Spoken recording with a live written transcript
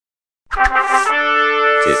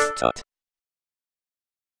TipTut.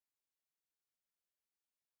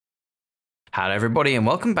 Hello everybody and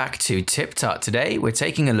welcome back to TipTut. Today we're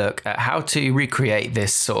taking a look at how to recreate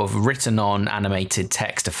this sort of written on animated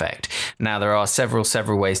text effect. Now there are several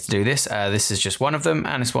ways to do this. This is just one of them,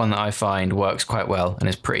 and it's one that I find works quite well and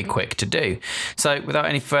is pretty quick to do. So without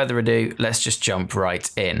any further ado, let's just jump right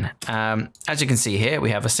in. As you can see here,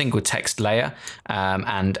 we have a single text layer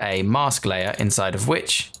and a mask layer, inside of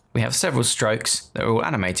which we have several strokes that are all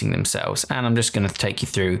animating themselves, and I'm just going to take you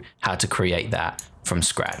through how to create that from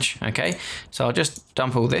scratch. Okay, so I'll just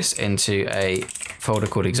dump all this into a folder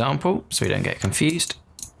called example so we don't get confused,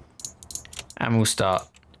 and we'll start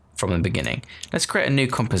from the beginning. Let's create a new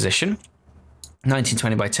composition.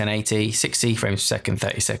 1920 by 1080, 60 frames per second,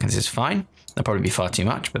 30 seconds is fine. That'll probably be far too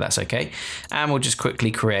much, but that's okay. And we'll just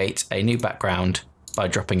quickly create a new background by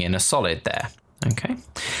dropping in a solid there. Okay,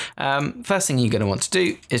 first thing you're going to want to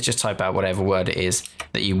do is just type out whatever word it is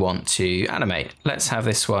that you want to animate. Let's have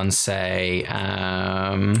this one say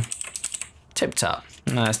TipTut.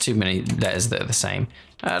 No, there's too many letters that are the same.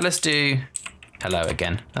 Let's do hello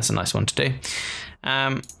again. That's a nice one to do.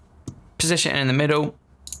 Position it in the middle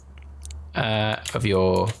of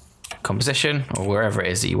your composition or wherever it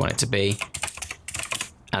is that you want it to be.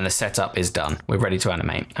 And the setup is done. We're ready to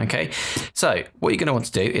animate. Okay, so what you're going to want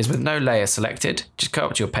to do is, with no layer selected, just go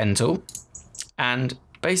up to your pen tool and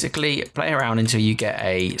basically play around until you get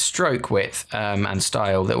a stroke width and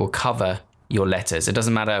style that will cover your letters. It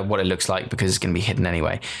doesn't matter what it looks like because it's going to be hidden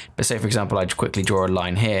anyway. But say, for example, I quickly draw a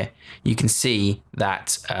line here. You can see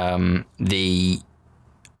that the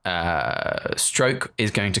stroke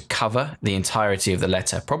is going to cover the entirety of the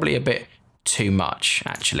letter, probably a bit too much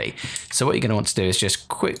actually. So what you're going to want to do is just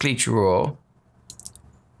quickly draw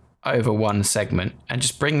over one segment and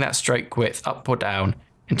just bring that stroke width up or down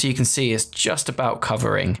until you can see it's just about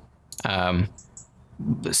covering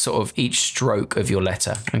sort of each stroke of your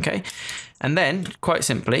letter. Okay, and then quite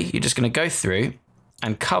simply you're just going to go through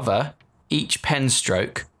and cover each pen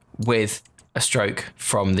stroke with a stroke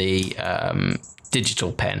from the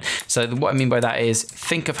digital pen. So what I mean by that is,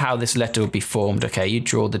 think of how this letter would be formed. Okay, you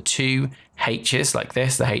draw the two H's like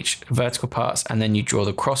this, the H vertical parts, and then you draw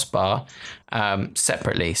the crossbar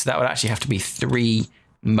separately. So that would actually have to be 3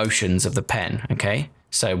 motions of the pen. Okay,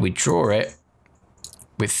 so we draw it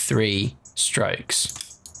with 3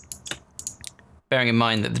 strokes, bearing in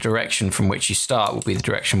mind that the direction from which you start will be the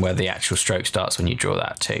direction where the actual stroke starts when you draw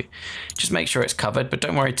that too. Just make sure it's covered, but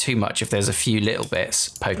don't worry too much if there's a few little bits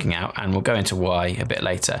poking out, and we'll go into why a bit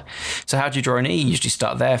later. So how do you draw an E? You usually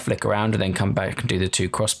start there, flick around, and then come back and do the 2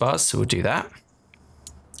 crossbars. So we'll do that.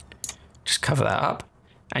 Just cover that up.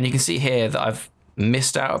 And you can see here that I've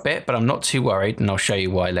missed out a bit, but I'm not too worried, and I'll show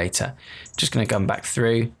you why later. Just going to come back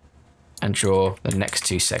through and draw the next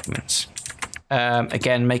 2 segments.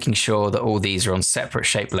 Again, making sure that all these are on separate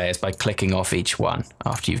shape layers by clicking off each one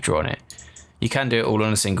after you've drawn it. You can do it all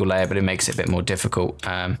on a single layer, but it makes it a bit more difficult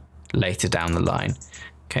later down the line.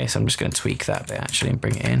 Okay, so I'm just going to tweak that bit actually and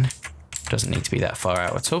bring it in. Doesn't need to be that far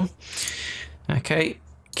out at all. Okay,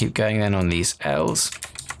 keep going then on these L's.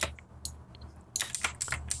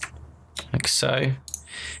 Like so.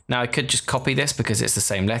 Now I could just copy this because it's the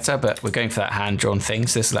same letter, but we're going for that hand-drawn thing,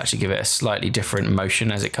 so this will actually give it a slightly different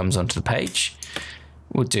motion as it comes onto the page.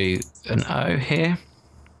 We'll do an O here.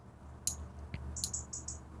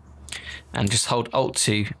 And just hold Alt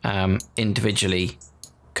to individually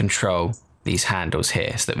control these handles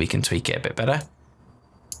here so that we can tweak it a bit better.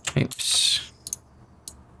 Oops.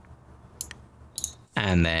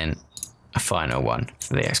 And then a final one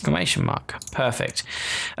for the exclamation mark. Perfect.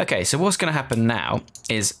 Okay, so what's going to happen now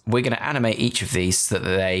is we're going to animate each of these so that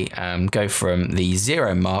they go from the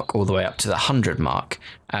 0 mark all the way up to the 100 mark.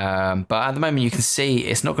 But at the moment you can see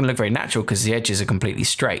it's not going to look very natural because the edges are completely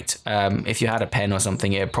straight. If you had a pen or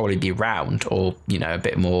something, it'd probably be round or, you know, a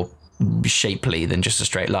bit more shapely than just a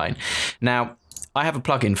straight line. Now, I have a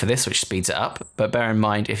plugin for this which speeds it up, but bear in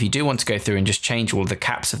mind if you do want to go through and just change all the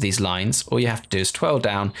caps of these lines, all you have to do is twirl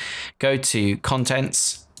down, go to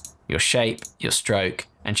Contents, your shape, your stroke,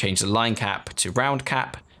 and change the line cap to round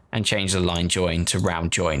cap, and change the line join to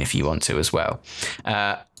round join if you want to as well.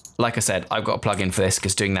 Like I said, I've got a plugin for this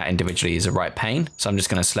because doing that individually is a right pain. So I'm just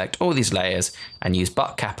going to select all these layers and use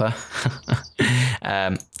Butt Kappa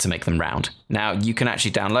to make them round. Now you can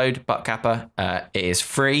actually download Butt Kappa. It is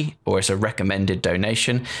free, or it's a recommended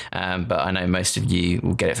donation, but I know most of you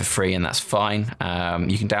will get it for free and that's fine.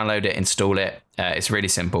 You can download it, install it. It's really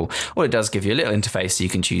simple. All it does give you a little interface so you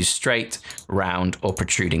can choose straight, round, or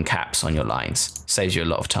protruding caps on your lines. Saves you a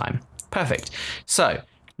lot of time. Perfect. So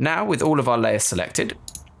now with all of our layers selected,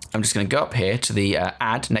 I'm just going to go up here to the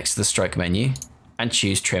add next to the stroke menu and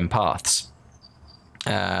choose trim paths.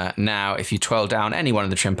 Now, if you twirl down any one of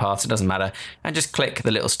the trim paths, it doesn't matter, and just click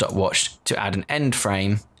the little stopwatch to add an end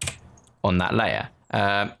frame on that layer.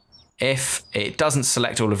 If it doesn't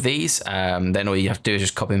select all of these, then all you have to do is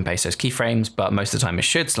just copy and paste those keyframes, but most of the time it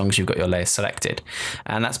should, as long as you've got your layers selected.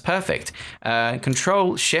 And that's perfect.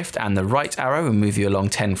 Control, Shift, and the right arrow will move you along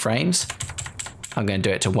 10 frames. I'm going to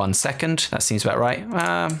do it to 1 second. That seems about right.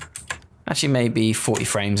 Actually, maybe 40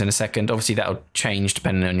 frames in a second. Obviously, that'll change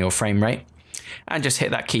depending on your frame rate. And just hit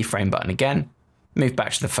that keyframe button again. Move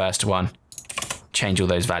back to the first one. Change all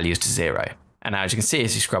those values to 0. And now, as you can see,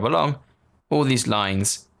 as you scrub along, all these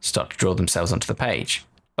lines start to draw themselves onto the page.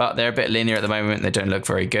 But they're a bit linear at the moment. They don't look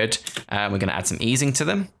very good. We're going to add some easing to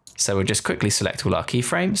them. So we'll just quickly select all our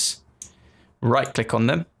keyframes, right click on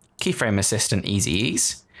them, keyframe assistant, easy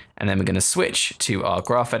ease. And then we're going to switch to our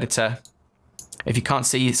graph editor. If you can't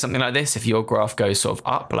see something like this, if your graph goes sort of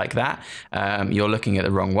up like that, you're looking at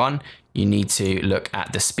the wrong one. You need to look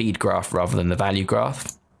at the speed graph rather than the value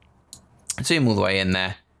graph. Zoom all the way in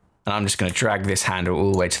there. And I'm just going to drag this handle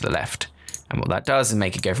all the way to the left. And what that does is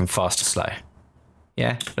make it go from fast to slow.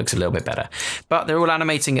 Yeah, looks a little bit better. But they're all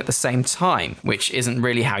animating at the same time, which isn't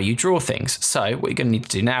really how you draw things. So what you're going to need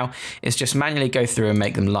to do now is just manually go through and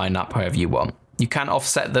make them line up however you want. You can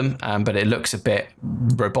offset them, but it looks a bit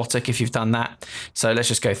robotic if you've done that. So let's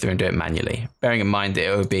just go through and do it manually. Bearing in mind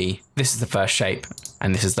that it will be, this is the first shape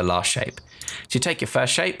and this is the last shape. So you take your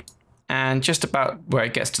first shape and just about where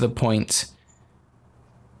it gets to the point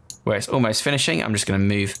where it's almost finishing, I'm just going to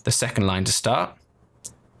move the second line to start.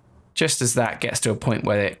 Just as that gets to a point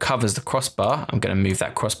where it covers the crossbar, I'm going to move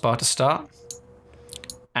that crossbar to start.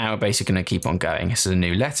 And we're basically going to keep on going. This is a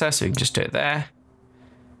new letter, so we can just do it there.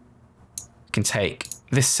 We can take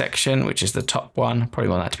this section, which is the top one. Probably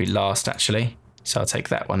want that to be last, actually. So I'll take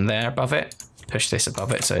that one there above it, push this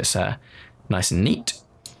above it so it's nice and neat.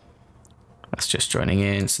 That's just joining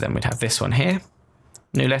in. So then we'd have this one here.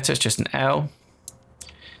 New letter is just an L.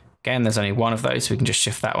 Again, there's only one of those, so we can just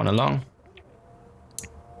shift that one along.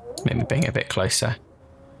 Maybe bring it a bit closer.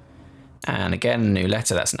 And again, a new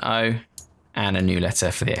letter, that's an O. And a new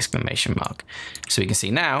letter for the exclamation mark. So we can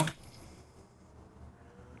see now.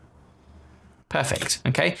 Perfect,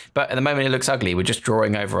 okay? But at the moment it looks ugly. We're just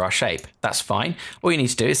drawing over our shape. That's fine. All you need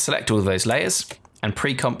to do is select all of those layers and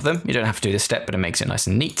pre-comp them. You don't have to do this step, but it makes it nice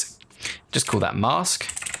and neat. Just call that mask.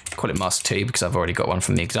 Call it mask 2 because I've already got one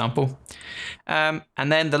from the example. And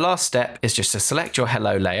then the last step is just to select your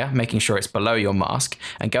hello layer, making sure it's below your mask,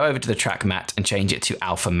 and go over to the track matte and change it to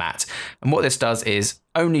alpha matte. And what this does is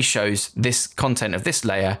only shows this content of this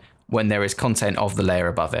layer when there is content of the layer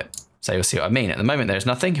above it. So you'll see what I mean. At the moment there's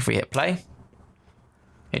nothing. If we hit play,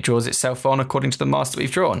 it draws itself on according to the mask that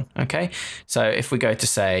we've drawn. Okay, so if we go to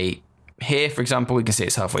say here, for example, we can see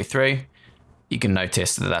it's halfway through. You can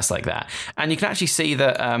notice that that's like that. And you can actually see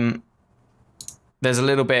that there's a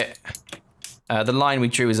little bit, the line we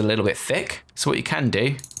drew is a little bit thick. So what you can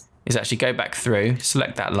do is actually go back through,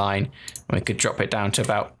 select that line, and we could drop it down to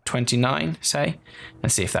about 29, say, and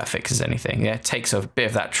see if that fixes anything. Yeah, it takes a bit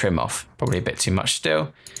of that trim off, probably a bit too much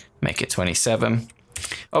still. Make it 27.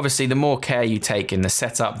 Obviously, the more care you take in the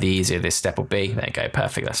setup, the easier this step will be. There you go,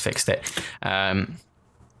 perfect, that's fixed it.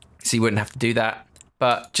 So you wouldn't have to do that.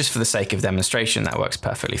 But just for the sake of demonstration, that works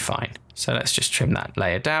perfectly fine. So let's just trim that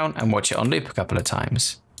layer down and watch it on loop a couple of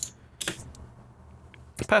times.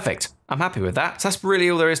 Perfect. I'm happy with that. So that's really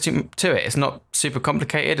all there is to it. It's not super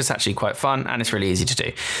complicated. It's actually quite fun and it's really easy to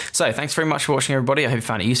do. So thanks very much for watching, everybody. I hope you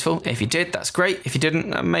found it useful. If you did, that's great. If you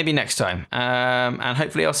didn't, maybe next time. And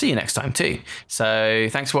hopefully I'll see you next time too. So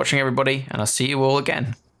thanks for watching, everybody, and I'll see you all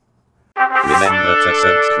again. Remember to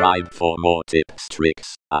subscribe for more tips,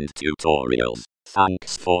 tricks, and tutorials.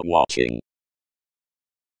 Thanks for watching.